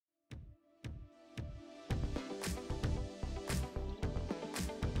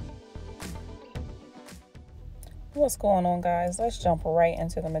What's going on, guys? Let's jump right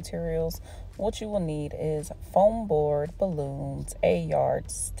into the materials. What you will need is foam board, balloons, a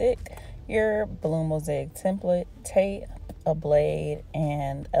yardstick, your balloon mosaic template, tape, a blade,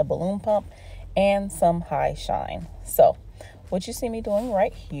 and a balloon pump, and some high shine. So what you see me doing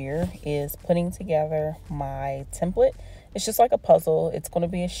right here is putting together my template. It's just like a puzzle. It's going to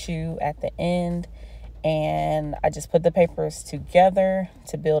be a shoe at the end, and I just put the papers together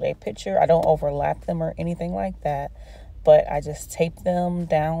to build a picture. I don't overlap them or anything like that, but I just tape them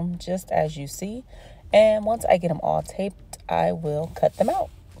down just as you see. And once I get them all taped, I will cut them out.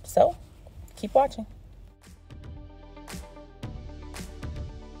 So keep watching.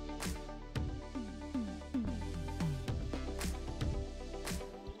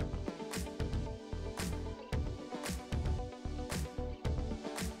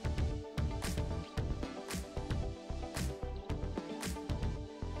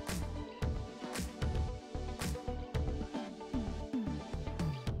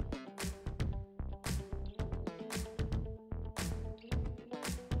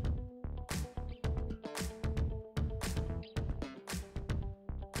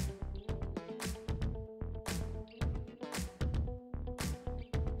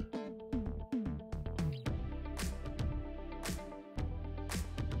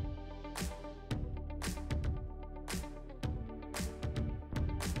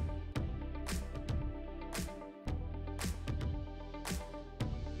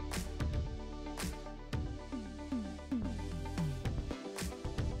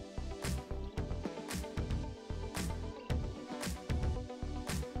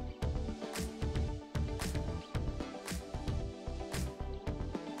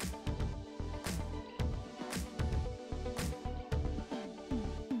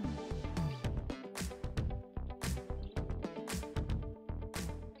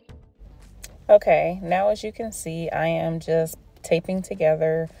 Okay, now as you can see, I am just taping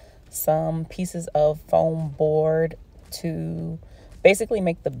together some pieces of foam board to basically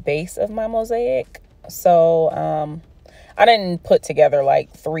make the base of my mosaic. So I didn't put together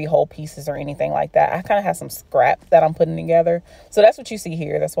like 3 whole pieces or anything like that. I kind of have some scrap that I'm putting together. So that's what you see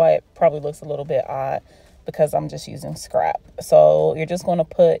here. That's why it probably looks a little bit odd, because I'm just using scrap. So you're just going to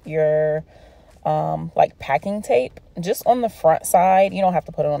put your like packing tape just on the front side. You don't have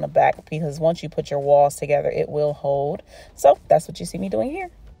to put it on the back, because once you put your walls together, it will hold. So that's what you see me doing here.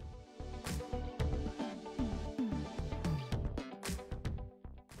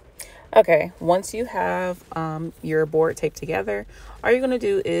 Okay, once you have your board taped together, all you're going to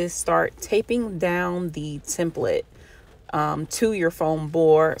do is start taping down the template to your foam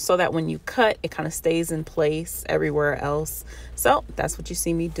board, so that when you cut, it kind of stays in place everywhere else. So that's what you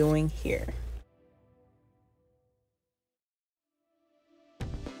see me doing here.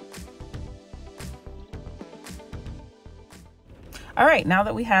 All right, now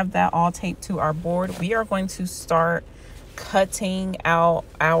that we have that all taped to our board, we are going to start cutting out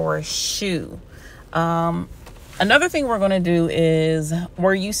our shoe. Another thing we're going to do is,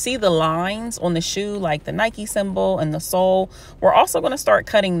 where you see the lines on the shoe, like the Nike symbol and the sole, we're also going to start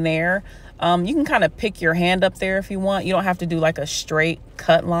cutting there. You can kind of pick your hand up there if you want. You don't have to do like a straight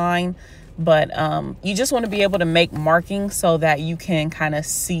cut line, but you just want to be able to make markings so that you can kind of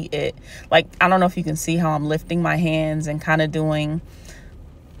see it. Like, I don't know if you can see how I'm lifting my hands and kind of doing,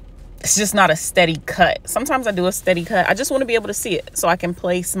 it's just not a steady cut. Sometimes I do a steady cut. I just want to be able to see it so I can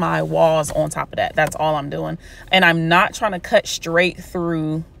place my walls on top of that. That's all I'm doing. And I'm not trying to cut straight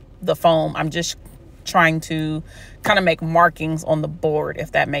through the foam. I'm just trying to kind of make markings on the board,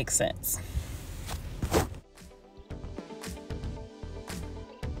 if that makes sense.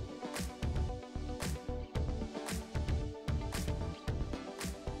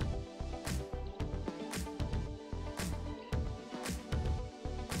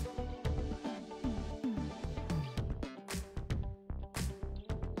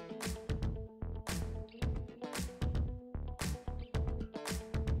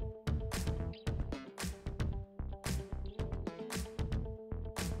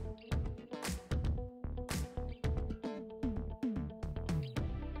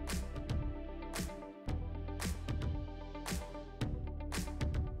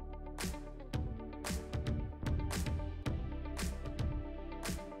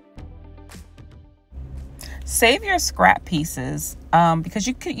 Save your scrap pieces, because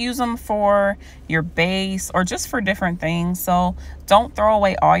you could use them for your base or just for different things. So don't throw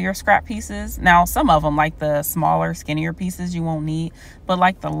away all your scrap pieces. Now, some of them, like the smaller, skinnier pieces, you won't need, but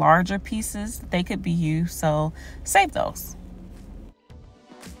like the larger pieces, they could be used. So save those.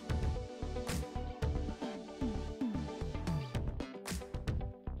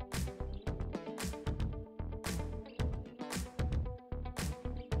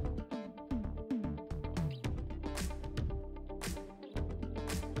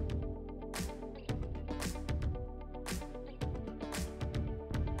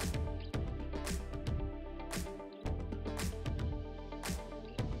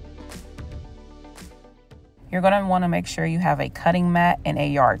 You're going to want to make sure you have a cutting mat and a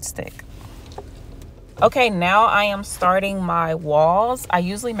yardstick. Okay, now I am starting my walls. I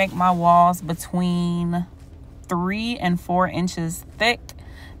usually make my walls between 3 and 4 inches thick.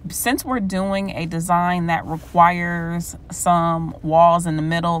 Since we're doing a design that requires some walls in the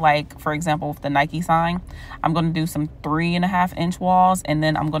middle, like for example with the Nike sign, I'm going to do some 3.5-inch walls, and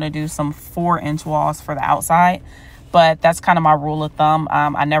then I'm going to do some 4-inch walls for the outside. But that's kind of my rule of thumb.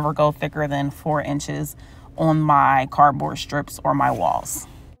 I never go thicker than 4 inches on my cardboard strips or my walls.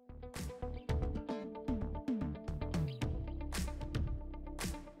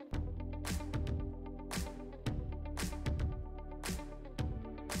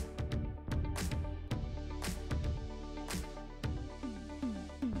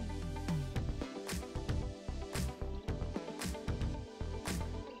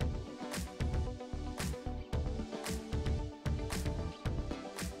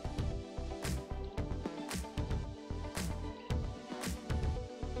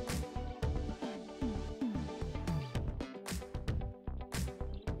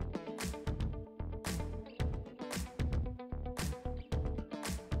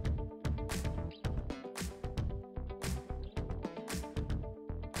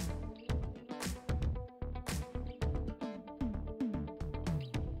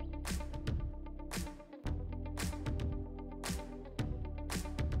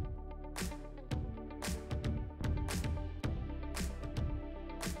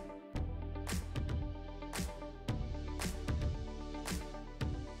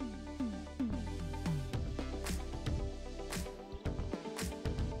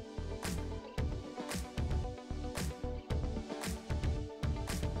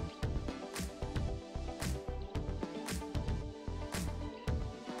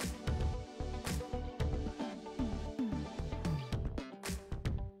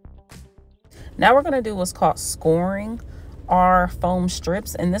 Now we're going to do what's called scoring our foam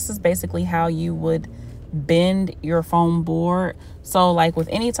strips, and this is basically how you would bend your foam board. So like with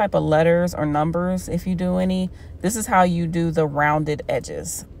any type of letters or numbers, if you do any, this is how you do the rounded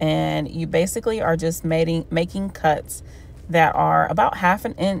edges. And you basically are just making cuts that are about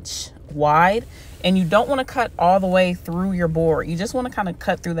 1/2 inch wide, and you don't want to cut all the way through your board. You just want to kind of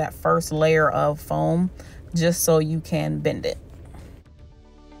cut through that first layer of foam just so you can bend it.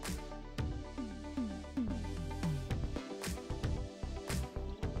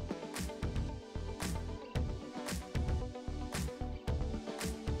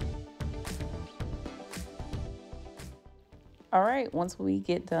 All right, once we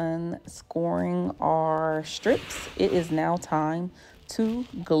get done scoring our strips, it is now time to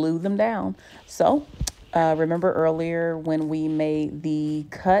glue them down. So remember earlier when we made the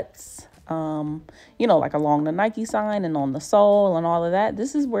cuts, you know, like along the Nike sign and on the sole and all of that,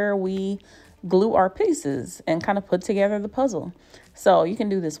 this is where we glue our pieces and kind of put together the puzzle. So you can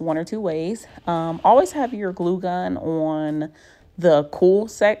do this one or two ways. Always have your glue gun on the cool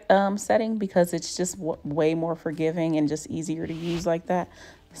setting, because it's just way more forgiving and just easier to use like that.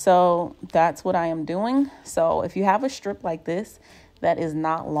 So that's what I am doing. So if you have a strip like this that is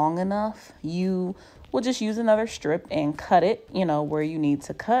not long enough, you will just use another strip and cut it, you know, where you need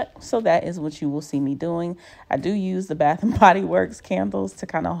to cut. So that is what you will see me doing. I do use the Bath and Body Works candles to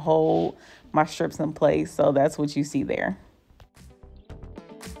kind of hold my strips in place. So that's what you see there.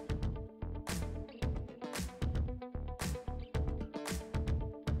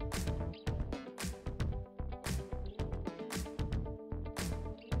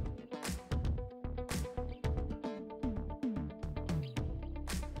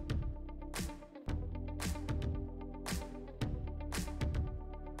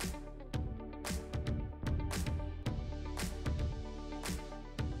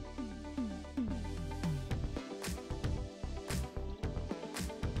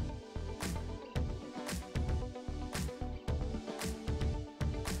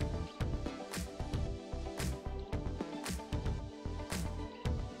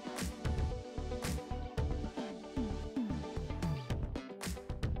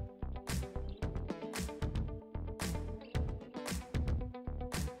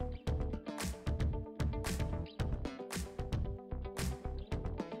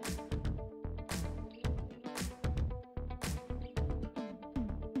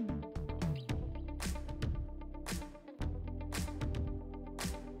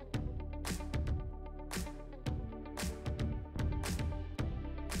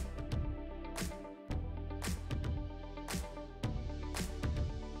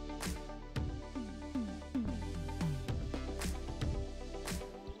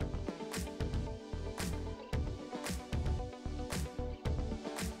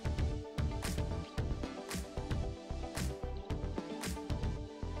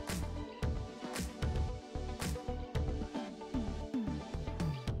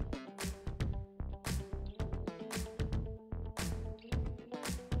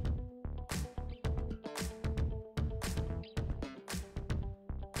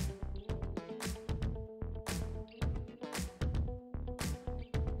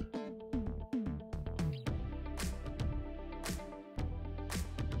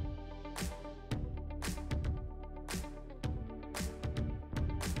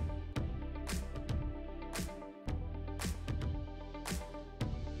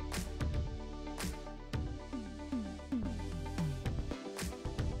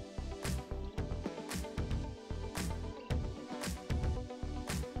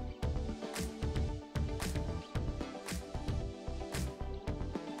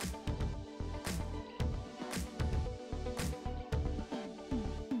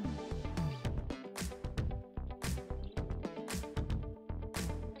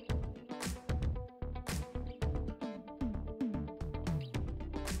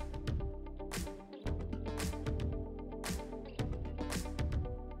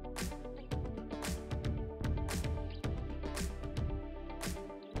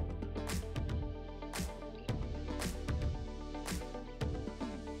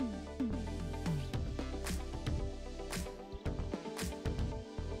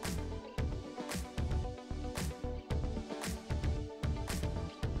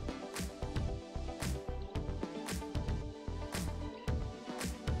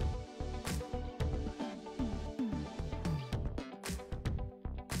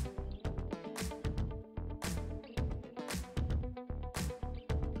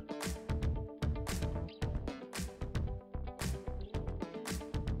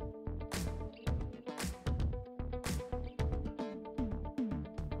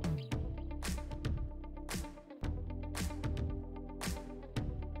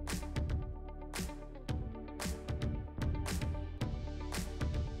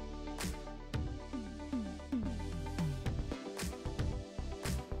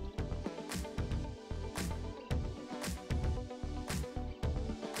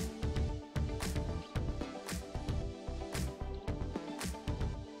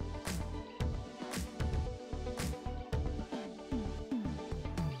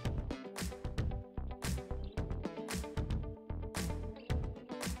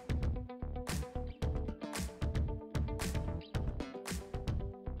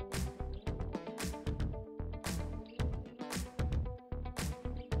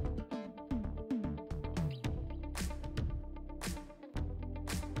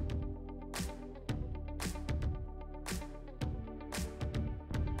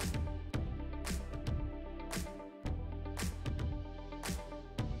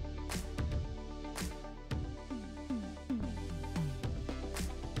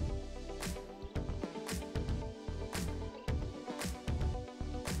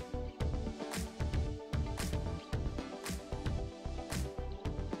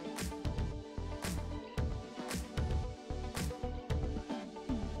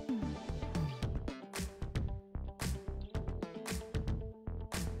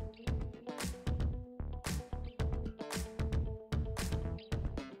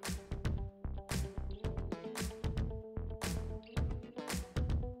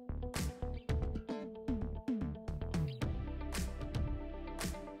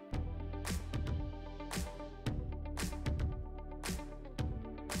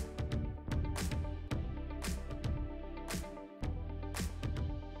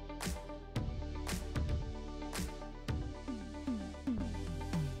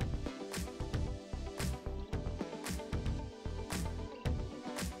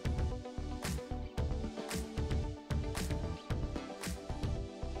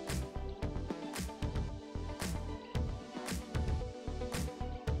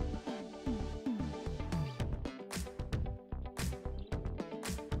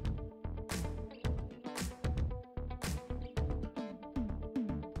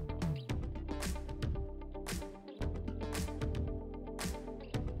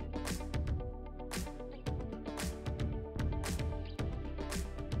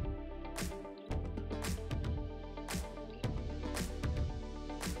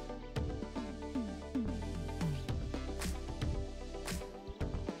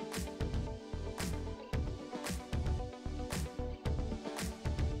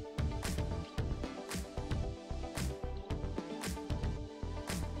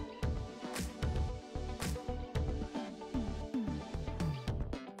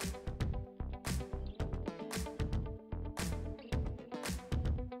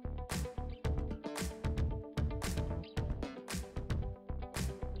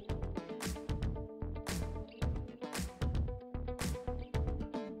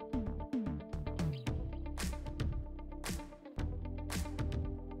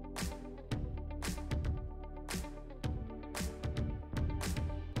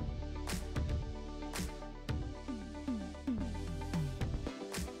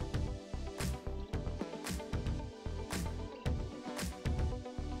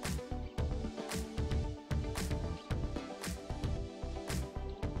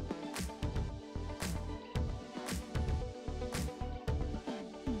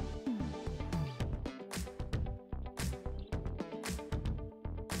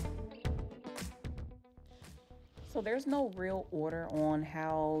 So there's no real order on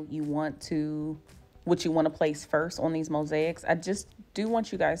how you want to, what you want to place first on these mosaics. I just do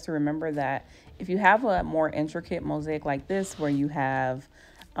want you guys to remember that if you have a more intricate mosaic like this, where you have,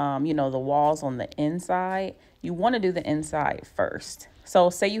 the walls on the inside, you want to do the inside first. So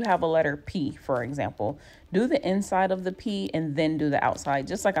say you have a letter P, for example, do the inside of the P and then do the outside,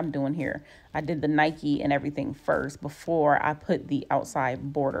 just like I'm doing here. I did the Nike and everything first before I put the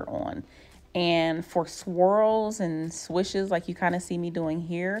outside border on. And for swirls and swishes, like you kind of see me doing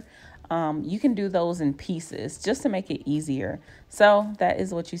here, you can do those in pieces just to make it easier. So that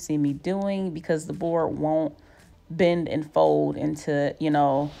is what you see me doing, because the board won't bend and fold into,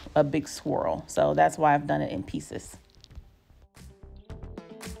 a big swirl. So that's why I've done it in pieces.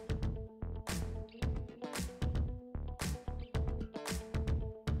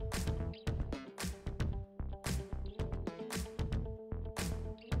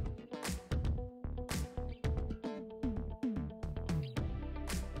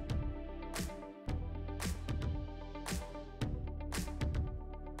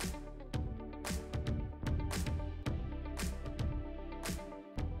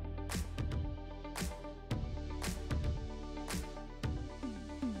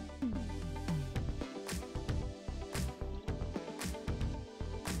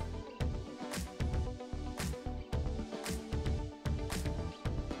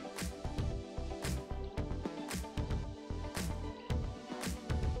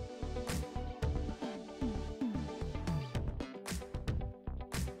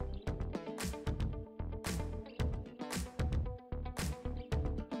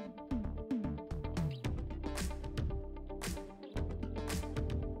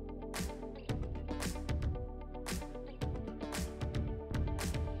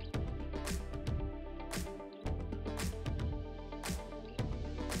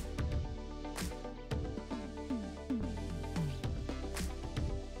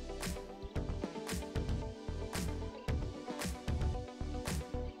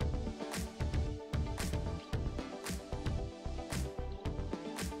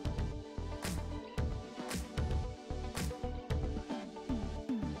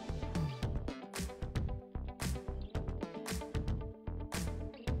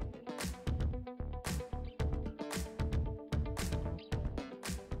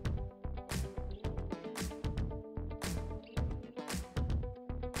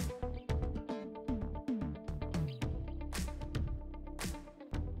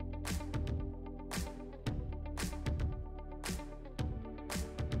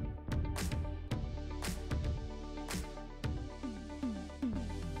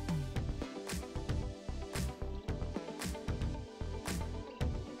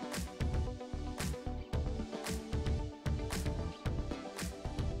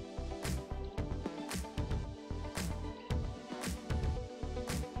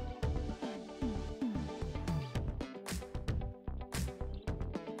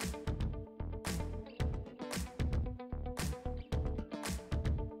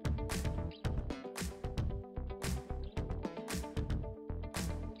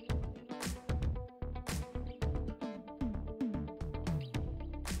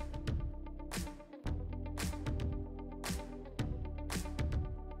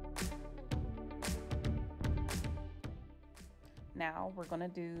 Now we're going to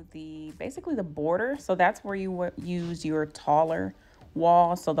do basically the border. So that's where you would use your taller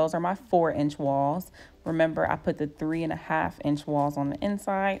walls. So those are my 4-inch walls. Remember, I put the 3.5-inch walls on the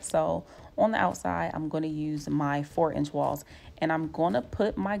inside. So on the outside, I'm going to use my 4-inch walls, and I'm going to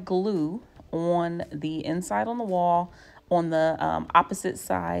put my glue on the inside on the wall on the opposite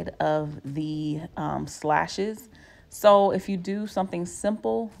side of the slashes. So if you do something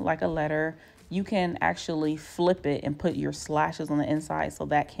simple like a letter, you can actually flip it and put your slashes on the inside so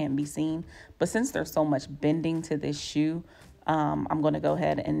that can't be seen. But since there's so much bending to this shoe, I'm going to go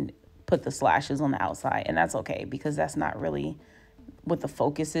ahead and put the slashes on the outside. And that's okay, because that's not really what the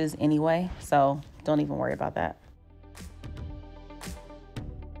focus is anyway. So don't even worry about that.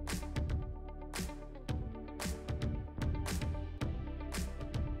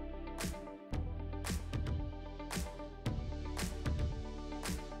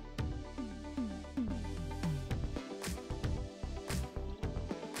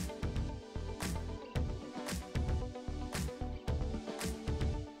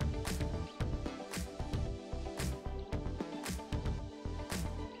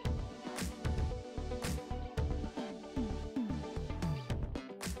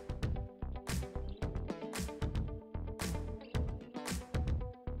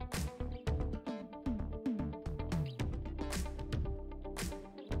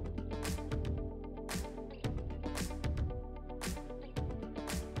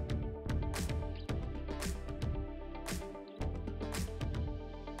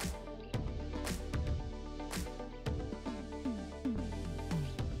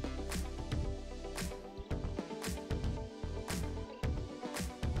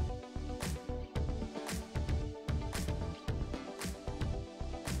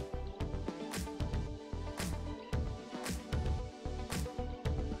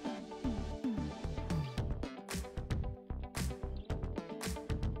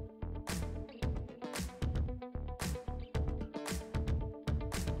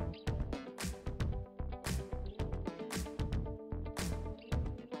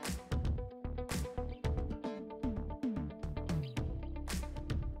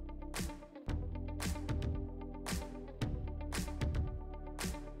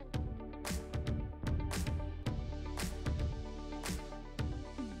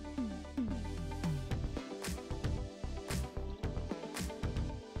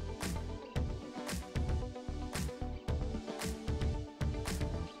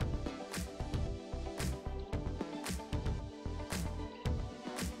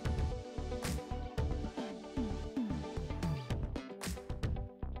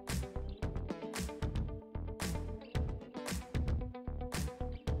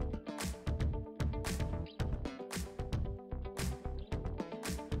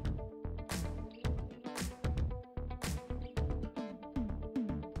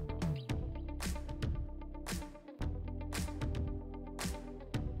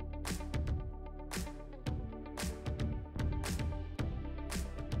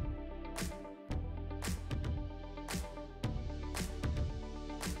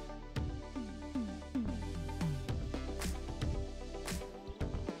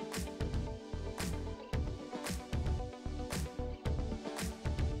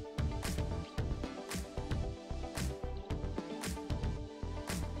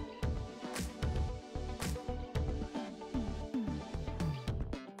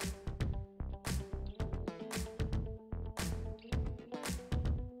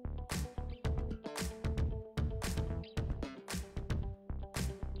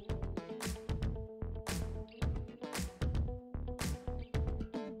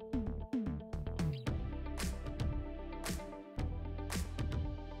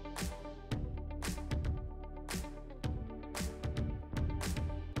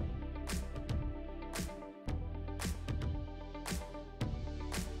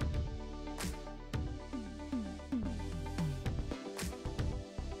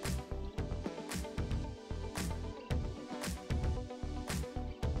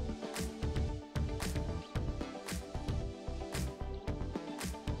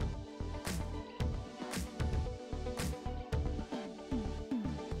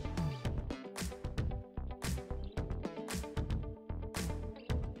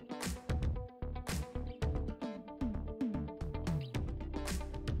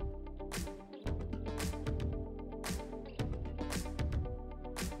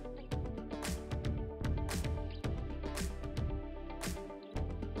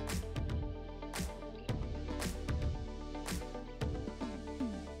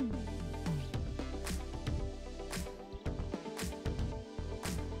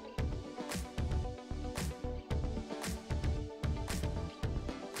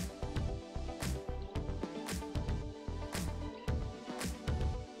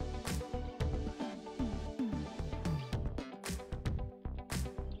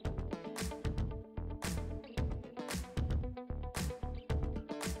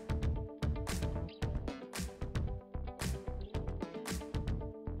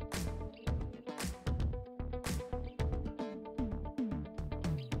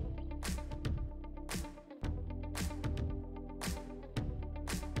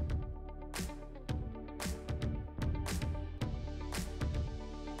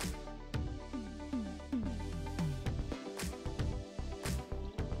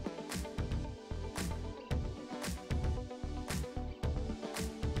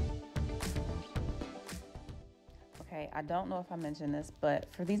 I don't know if I mentioned this, but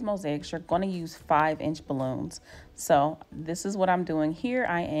for these mosaics, you're going to use 5-inch balloons. So this is what I'm doing here.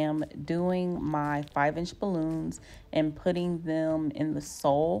 I am doing my 5-inch balloons and putting them in the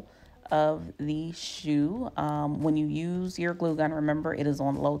sole of the shoe. When you use your glue gun, remember it is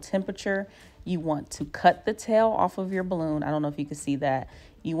on low temperature. You want to cut the tail off of your balloon. I don't know if you can see that.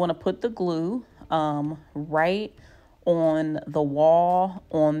 You want to put the glue right on the wall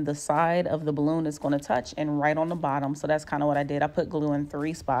on the side of the balloon it's going to touch, and right on the bottom. So that's kind of what I did. I put glue in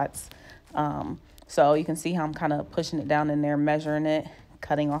 3 spots. So you can see how I'm kind of pushing it down in there, measuring it,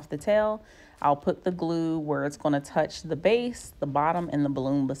 cutting off the tail. I'll put the glue where it's going to touch the base, the bottom, and the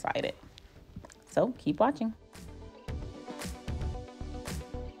balloon beside it. So keep watching.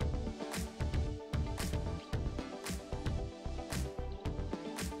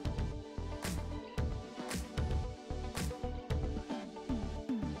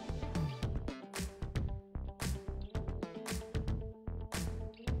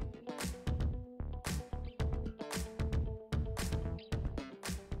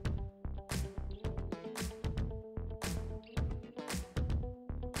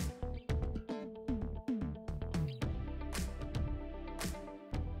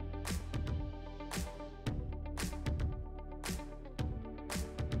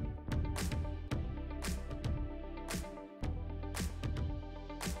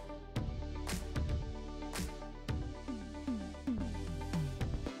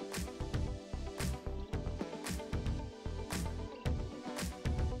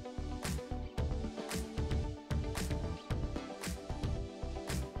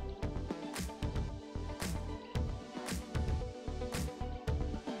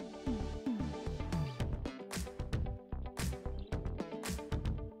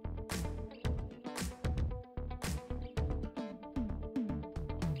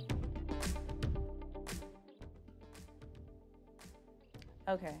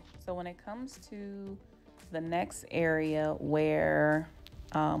 Okay, so when it comes to the next area where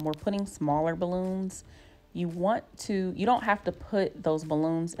we're putting smaller balloons, you don't have to put those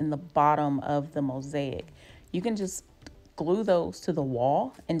balloons in the bottom of the mosaic. You can just glue those to the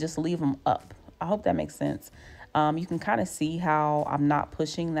wall and just leave them up. I hope that makes sense. You can kind of see how I'm not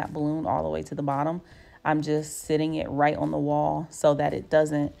pushing that balloon all the way to the bottom. I'm just sitting it right on the wall so that it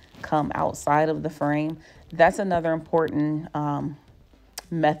doesn't come outside of the frame. That's another important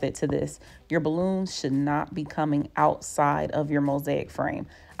method to this. Your balloons should not be coming outside of your mosaic frame.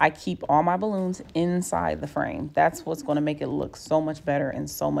 I keep all my balloons inside the frame. That's what's going to make it look so much better and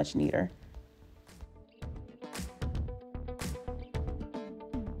so much neater.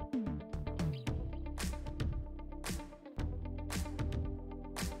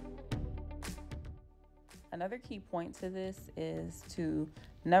 Another key point to this is to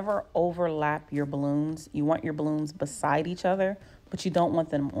never overlap your balloons. You want your balloons beside each other, but you don't want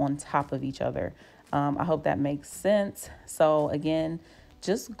them on top of each other. I hope that makes sense. So again,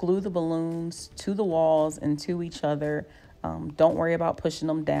 just glue the balloons to the walls and to each other. Don't worry about pushing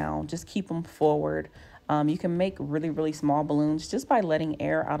them down. Just keep them forward. You can make really, really small balloons just by letting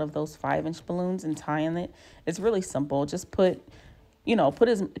air out of those 5-inch balloons and tying it. It's really simple. Just fill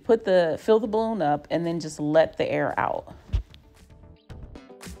the balloon up and then just let the air out.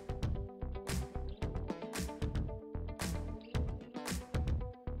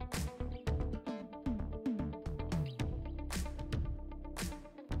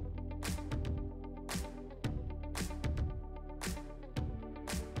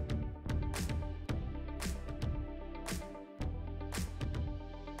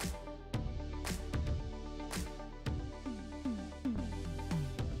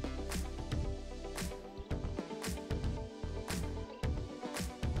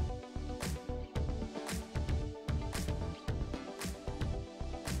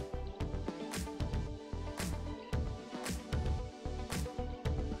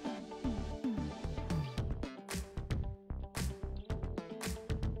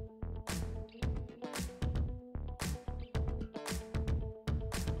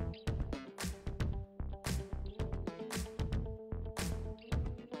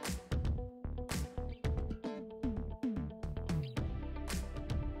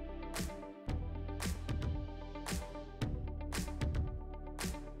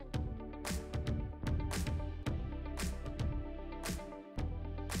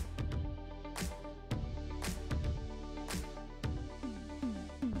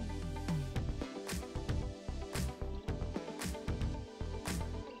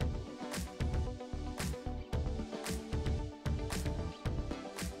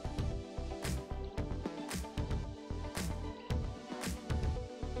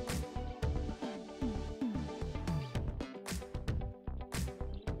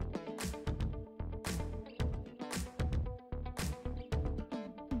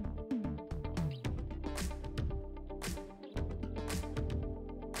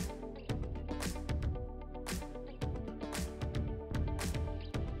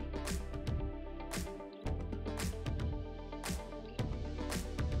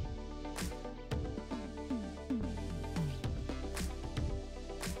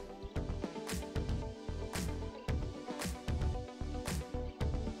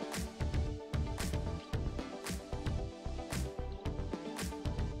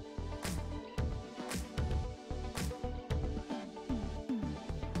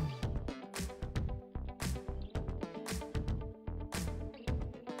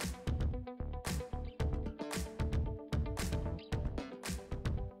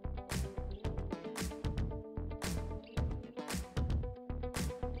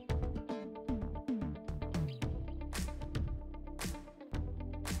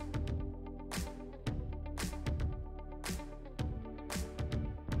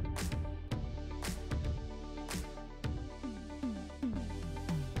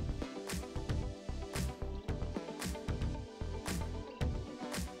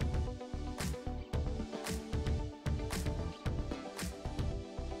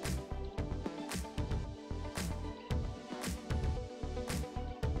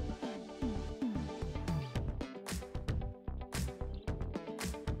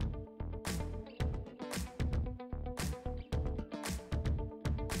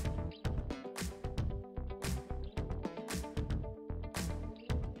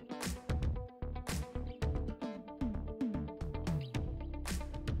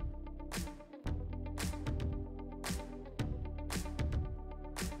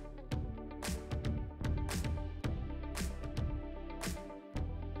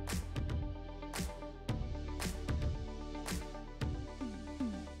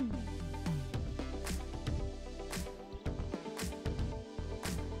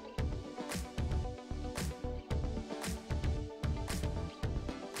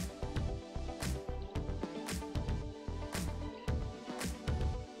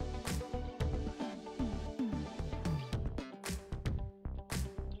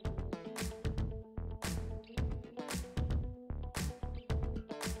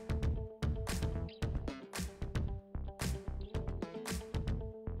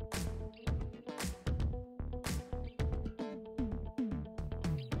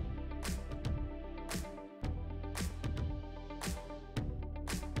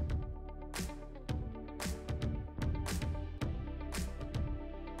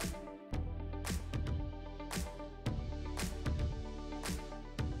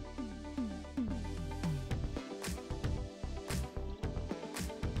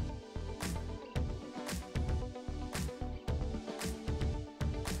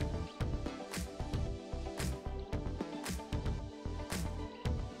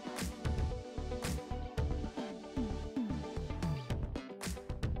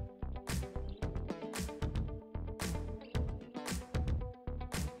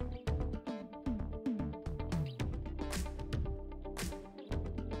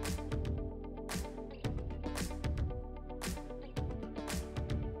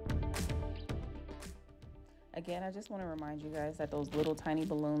 Again, I just want to remind you guys that those little tiny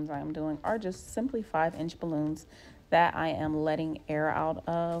balloons I am doing are just simply 5-inch balloons that I am letting air out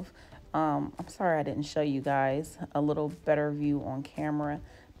of. I'm sorry I didn't show you guys a little better view on camera,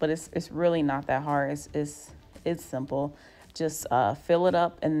 but it's really not that hard. It's simple. Just fill it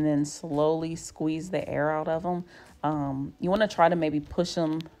up and then slowly squeeze the air out of them. You want to try to maybe push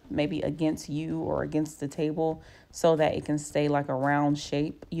them maybe against you or against the table so that it can stay like a round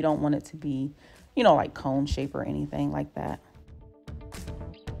shape. You don't want it to be, you know, like cone shape or anything like that.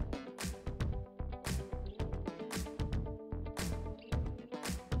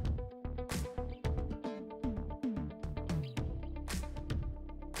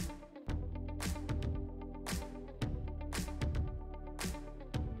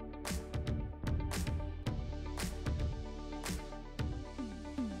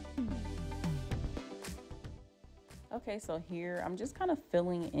 Okay, so here I'm just kind of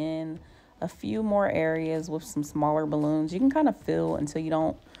filling in a few more areas with some smaller balloons. You can kind of fill until you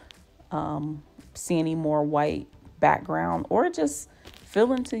don't see any more white background, or just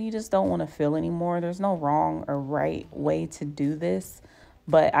fill until you just don't want to fill anymore. There's no wrong or right way to do this,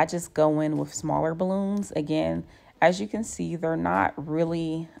 but I just go in with smaller balloons. Again, as you can see, they're not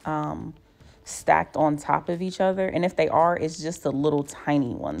really stacked on top of each other. And if they are, it's just the little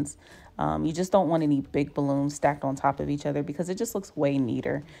tiny ones. You just don't want any big balloons stacked on top of each other because it just looks way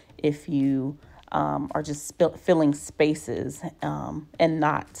neater if you are just filling spaces and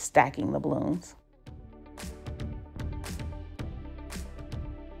not stacking the balloons.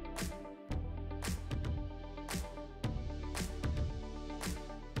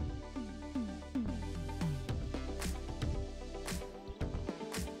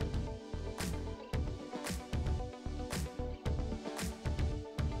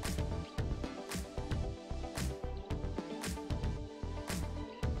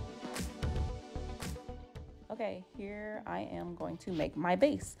 Okay, here I am going to make my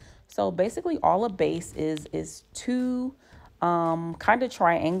base. So basically all a base is two kind of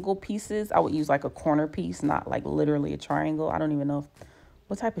triangle pieces. I would use like a corner piece, not like literally a triangle. I don't even know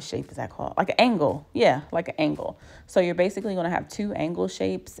what type of shape is that called? Like an angle. Yeah, like an angle. So you're basically going to have two angle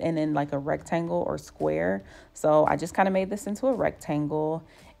shapes and then like a rectangle or square. So I just kind of made this into a rectangle,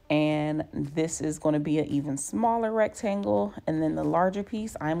 and this is going to be an even smaller rectangle. And then the larger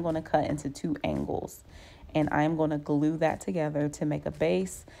piece, I'm going to cut into two angles, and I'm going to glue that together to make a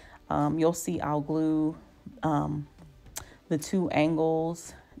base. You'll see I'll glue the two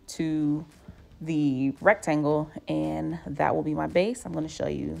angles to the rectangle, and that will be my base. I'm going to show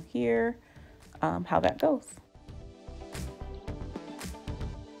you here how that goes.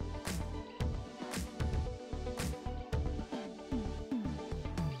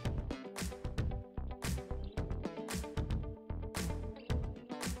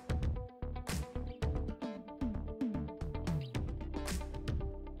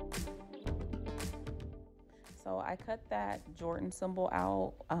 So I cut that Jordan symbol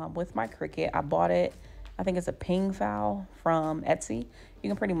out with my Cricut. I bought it, I think it's a ping foul from Etsy. You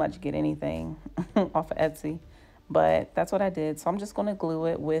can pretty much get anything off of Etsy, but that's what I did. So I'm just going to glue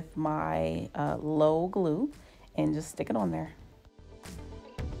it with my low glue and just stick it on there.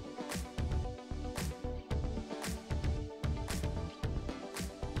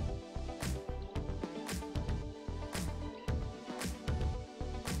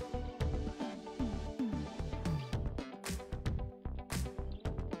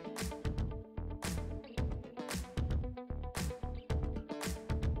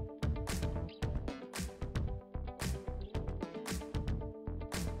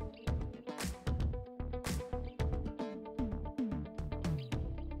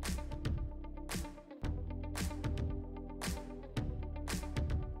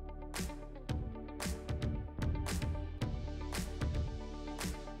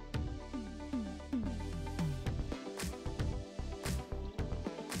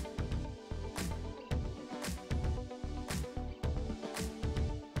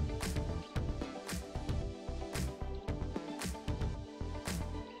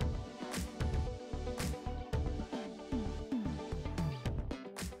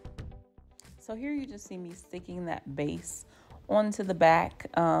 So here you just see me sticking that base onto the back.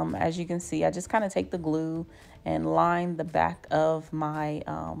 As you can see, I just kind of take the glue and line the back of my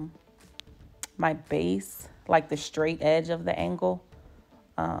my base, like the straight edge of the angle,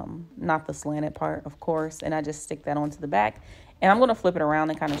 not the slanted part, of course. And I just stick that onto the back. And I'm going to flip it around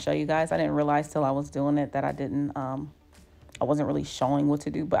and kind of show you guys. I didn't realize till I was doing it that I wasn't really showing what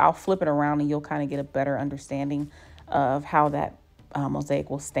to do, but I'll flip it around and you'll kind of get a better understanding of how that mosaic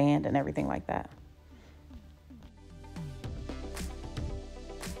will stand and everything like that.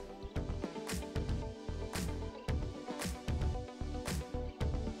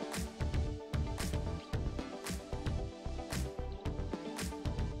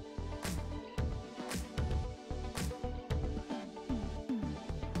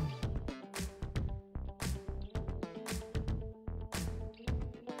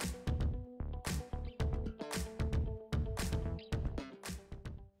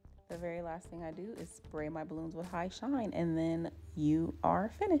 very last thing I do is spray my balloons with high shine, and then you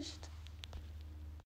are finished.